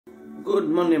Good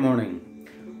Monday morning.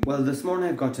 Well, this morning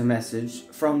I got a message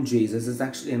from Jesus. It's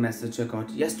actually a message I got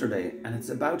yesterday, and it's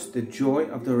about the joy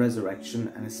of the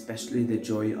resurrection, and especially the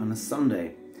joy on a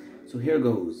Sunday. So here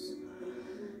goes.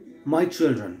 My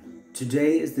children,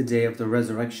 today is the day of the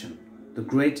resurrection, the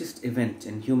greatest event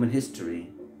in human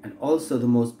history, and also the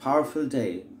most powerful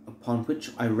day upon which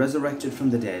I resurrected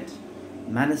from the dead,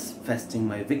 manifesting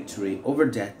my victory over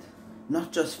death,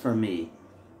 not just for me,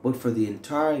 but for the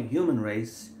entire human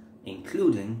race,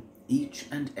 including each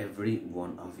and every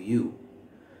one of you.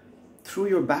 Through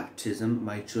your baptism,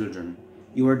 my children,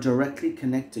 you are directly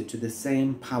connected to the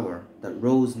same power that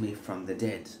rose me from the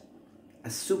dead,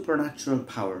 a supernatural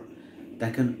power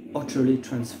that can utterly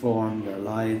transform your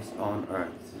lives on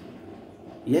earth.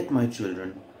 Yet, my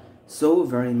children, so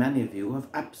very many of you have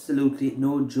absolutely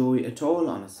no joy at all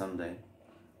on a Sunday,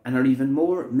 and are even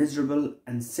more miserable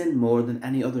and sin more than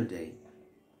any other day.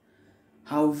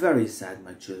 How very sad,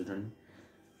 my children.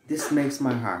 This makes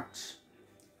my heart.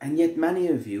 And yet many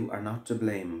of you are not to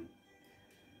blame.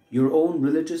 Your own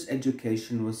religious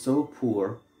education was so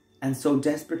poor and so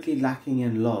desperately lacking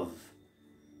in love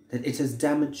that it has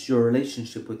damaged your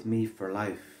relationship with me for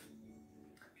life.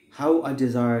 How I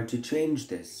desire to change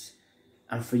this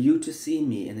and for you to see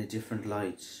me in a different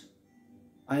light.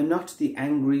 I am not the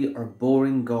angry or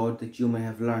boring God that you may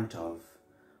have learnt of,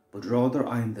 but rather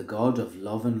I am the God of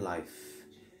love and life.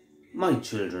 My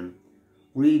children,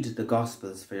 read the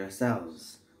Gospels for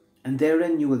yourselves, and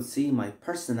therein you will see my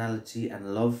personality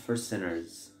and love for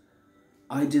sinners.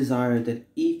 I desire that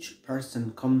each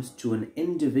person comes to an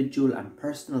individual and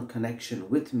personal connection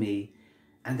with me,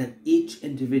 and that each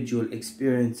individual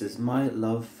experiences my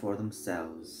love for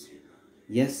themselves.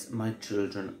 Yes, my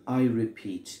children, I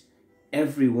repeat,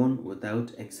 everyone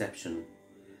without exception.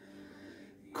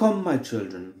 Come, my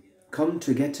children, come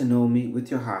to get to know me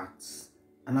with your hearts,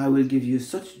 and I will give you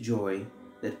such joy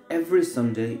that every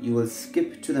Sunday you will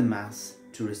skip to the Mass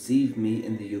to receive me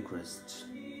in the Eucharist.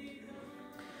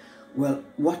 Well,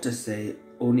 what to say,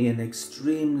 only an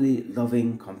extremely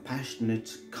loving,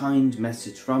 compassionate, kind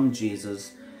message from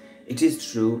Jesus. It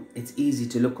is true, it's easy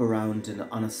to look around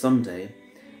on a Sunday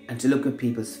and to look at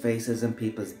people's faces and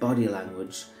people's body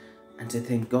language and to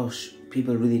think, gosh,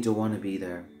 people really don't want to be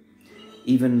there.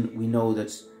 Even we know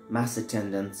that Mass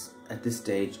attendance at this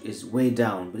stage is way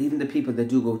down, but even the people that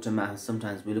do go to Mass,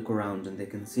 sometimes we look around and they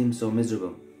can seem so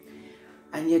miserable.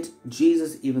 And yet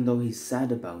Jesus, even though he's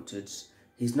sad about it,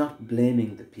 he's not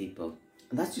blaming the people.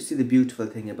 And that's, you see, the beautiful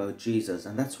thing about Jesus.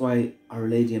 And that's why Our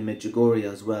Lady in Medjugorje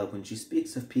as well, when she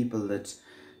speaks of people that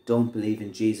don't believe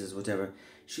in Jesus, whatever,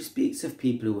 she speaks of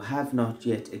people who have not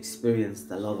yet experienced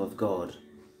the love of God.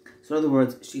 So in other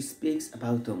words, she speaks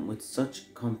about them with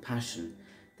such compassion.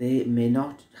 They may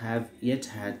not have yet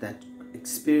had that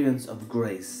experience of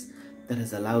grace that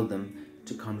has allowed them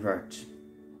to convert.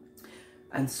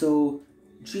 And so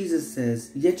Jesus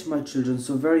says, yet my children,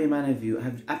 so very many of you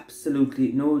have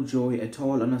absolutely no joy at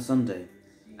all on a Sunday,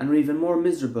 and are even more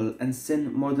miserable and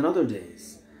sin more than other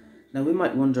days. Now we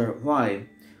might wonder why.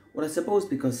 Well, I suppose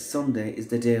because Sunday is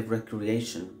the day of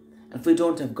recreation. And if we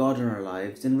don't have God in our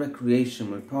lives, then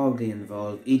recreation will probably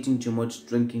involve eating too much,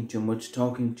 drinking too much,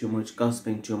 talking too much,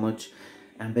 gossiping too much,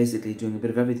 and basically doing a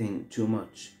bit of everything too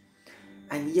much.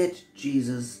 And yet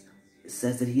Jesus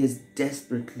says that he is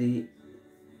desperately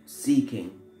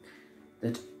seeking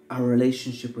that our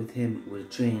relationship with him will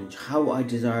change. How I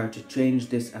desire to change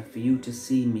this and for you to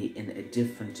see me in a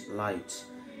different light.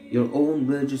 Your own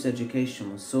religious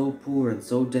education was so poor and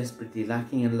so desperately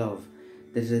lacking in love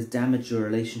that it has damaged your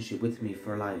relationship with me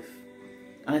for life.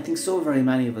 And I think so very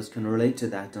many of us can relate to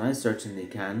that, and I certainly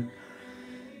can.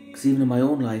 Because even in my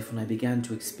own life, when I began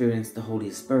to experience the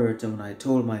Holy Spirit, and when I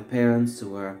told my parents, who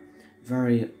were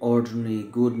very ordinary,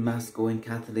 good Mass-going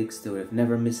Catholics, they would have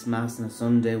never missed Mass on a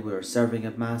Sunday, we were serving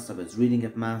at Mass, I was reading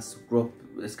at Mass, grew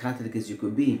up as Catholic as you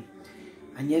could be.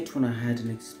 And yet when I had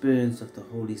an experience of the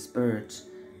Holy Spirit,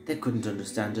 they couldn't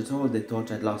understand at all. They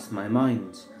thought I'd lost my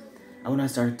mind. And when I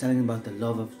started telling them about the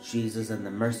love of Jesus and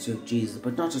the mercy of Jesus,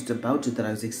 but not just about it, that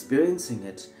I was experiencing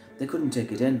it, they couldn't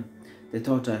take it in. They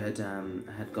thought I had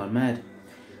gone mad.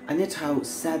 And yet how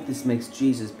sad this makes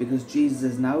Jesus, because Jesus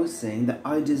is now saying that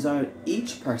I desire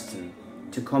each person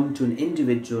to come to an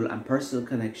individual and personal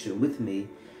connection with me,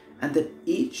 and that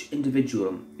each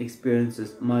individual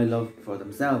experiences my love for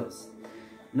themselves.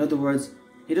 In other words,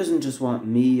 he doesn't just want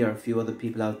me or a few other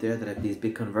people out there that have these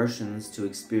big conversions to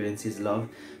experience his love.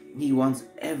 He wants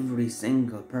every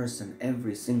single person,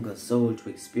 every single soul to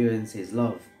experience his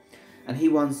love. And he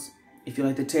wants, if you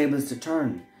like, the tables to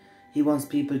turn. He wants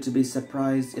people to be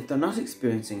surprised if they're not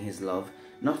experiencing his love,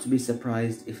 not to be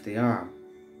surprised if they are.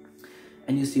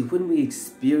 And you see, when we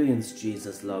experience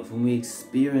Jesus' love, when we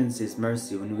experience his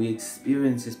mercy, when we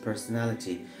experience his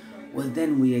personality, well,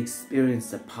 then we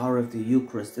experience the power of the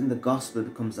Eucharist, and the gospel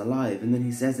becomes alive. And then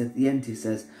he says at the end, he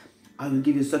says, I will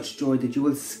give you such joy that you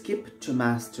will skip to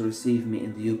Mass to receive me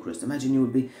in the Eucharist. Imagine you will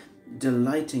be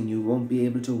delighting. You won't be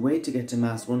able to wait to get to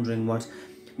Mass, wondering what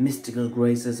mystical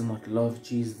graces and what love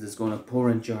Jesus is going to pour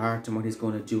into your heart and what he's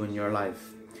going to do in your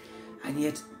life. And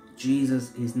yet,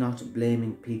 Jesus is not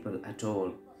blaming people at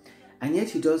all. And yet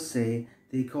he does say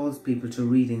that he calls people to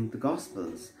reading the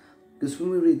Gospels. Because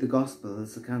when we read the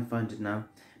Gospels, I can't find it now,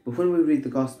 but when we read the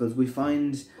Gospels, we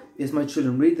find, yes, my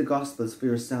children, read the Gospels for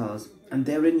yourselves, and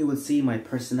therein you will see my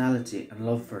personality and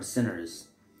love for sinners.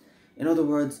 In other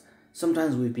words,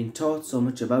 sometimes we've been taught so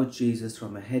much about Jesus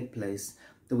from a head place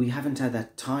that we haven't had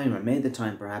that time, or made the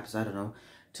time perhaps, I don't know,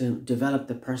 to develop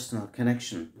the personal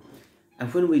connection.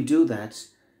 And when we do that,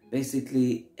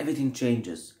 basically everything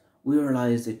changes. We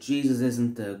realize that Jesus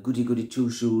isn't the goody-goody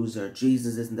two-shoes, or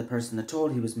Jesus isn't the person at all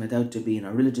he was made out to be in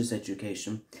our religious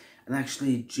education. And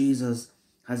actually, Jesus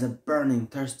has a burning,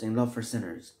 thirsting love for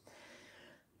sinners,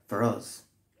 for us.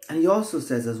 And he also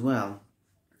says as well,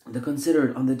 that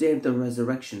considered on the day of the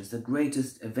resurrection is the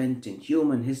greatest event in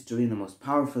human history and the most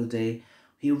powerful day.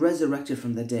 He resurrected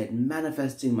from the dead,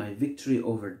 manifesting my victory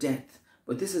over death.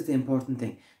 But this is the important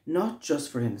thing, not just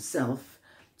for himself.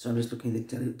 So I'm just looking at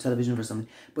the television for something.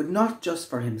 But not just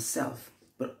for himself,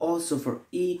 but also for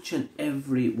each and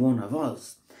every one of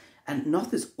us. And not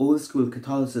this old school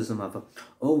Catholicism of,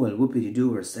 oh, well,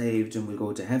 whoopity-doo, we're saved and we'll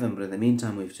go to heaven, but in the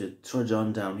meantime we have to trudge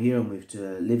on down here and we have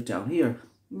to live down here.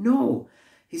 No.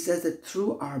 He says that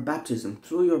through our baptism,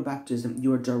 through your baptism,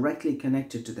 you are directly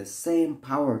connected to the same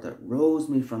power that rose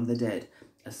me from the dead.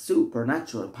 A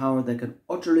supernatural power that can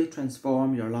utterly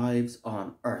transform your lives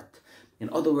on earth. In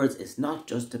other words, it's not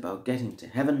just about getting to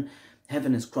heaven.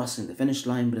 Heaven is crossing the finish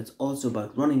line, but it's also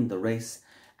about running the race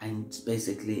and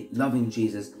basically loving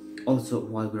Jesus also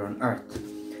while we're on earth.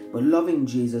 But loving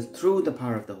Jesus through the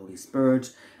power of the Holy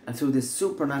Spirit and through this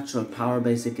supernatural power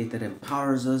basically that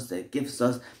empowers us, that gives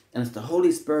us, and it's the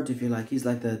Holy Spirit, if you like. He's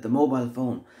like the mobile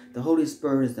phone. The Holy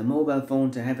Spirit is the mobile phone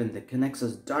to heaven that connects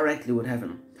us directly with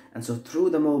heaven. And so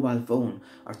through the mobile phone,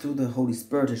 or through the Holy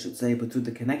Spirit I should say, but through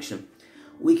the connection,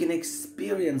 we can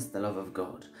experience the love of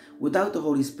God. Without the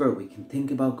Holy Spirit, we can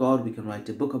think about God, we can write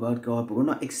a book about God, but we're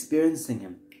not experiencing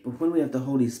him. But when we have the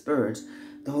Holy Spirit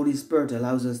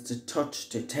allows us to touch,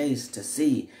 to taste, to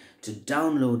see, to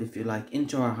download, if you like,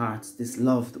 into our hearts this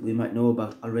love that we might know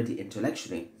about already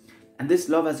intellectually. And this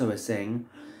love, as I was saying,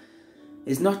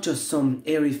 is not just some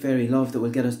airy-fairy love that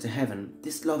will get us to heaven.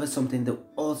 This love is something that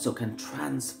also can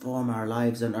transform our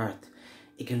lives on earth.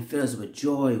 It can fill us with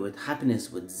joy, with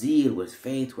happiness, with zeal, with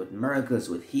faith, with miracles,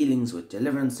 with healings, with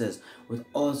deliverances, with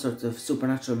all sorts of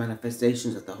supernatural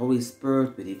manifestations of the Holy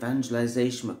Spirit, with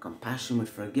evangelization, with compassion, with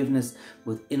forgiveness,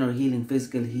 with inner healing,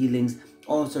 physical healings,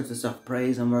 all sorts of stuff,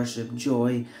 praise and worship,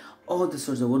 joy, all the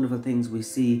sorts of wonderful things we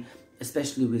see,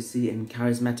 especially we see in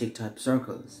charismatic type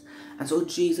circles. And so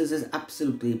Jesus is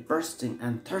absolutely bursting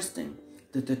and thirsting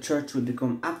that the church will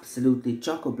become absolutely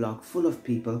chock-a-block full of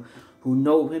people who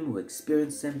know him, who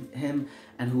experience him,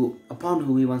 and upon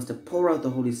who he wants to pour out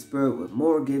the Holy Spirit with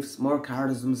more gifts, more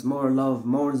charisms, more love,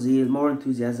 more zeal, more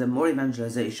enthusiasm, more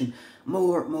evangelization,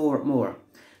 more.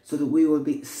 So that we will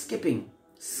be skipping,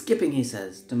 he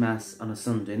says, to Mass on a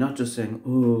Sunday, not just saying,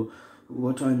 oh,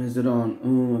 what time is it on?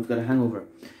 Oh, I've got a hangover.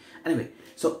 Anyway,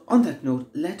 so on that note,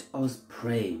 let us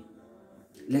pray.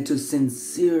 Let us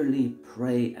sincerely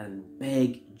pray and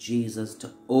beg Jesus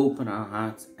to open our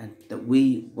hearts and that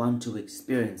we want to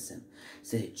experience him.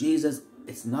 Say, Jesus,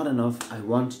 it's not enough. I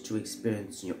want to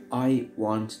experience you. I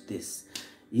want this.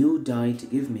 You died to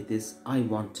give me this. I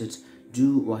want it.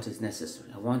 Do what is necessary.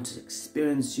 I want to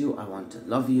experience you. I want to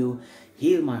love you.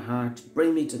 Heal my heart.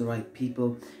 Bring me to the right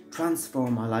people.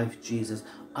 Transform my life, Jesus.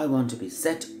 I want to be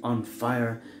set on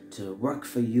fire to work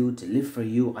for you, to live for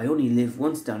you. I only live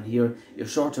once down here. You're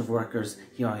short of workers.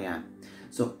 Here I am.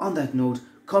 So on that note,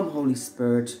 come Holy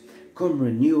Spirit, come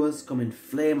renew us, come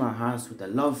inflame our hearts with the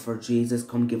love for Jesus.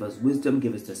 Come give us wisdom,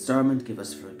 give us discernment, give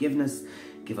us forgiveness,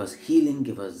 give us healing,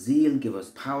 give us zeal, give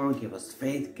us power, give us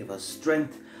faith, give us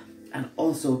strength, and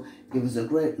also give us a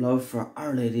great love for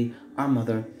Our Lady, our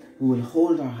Mother, who will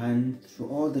hold our hand through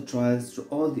all the trials, through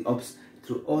all the ups,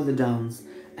 through all the downs,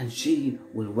 and she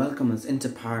will welcome us into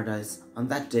paradise on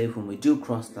that day when we do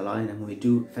cross the line and when we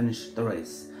do finish the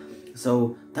race.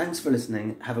 So thanks for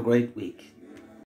listening. Have a great week.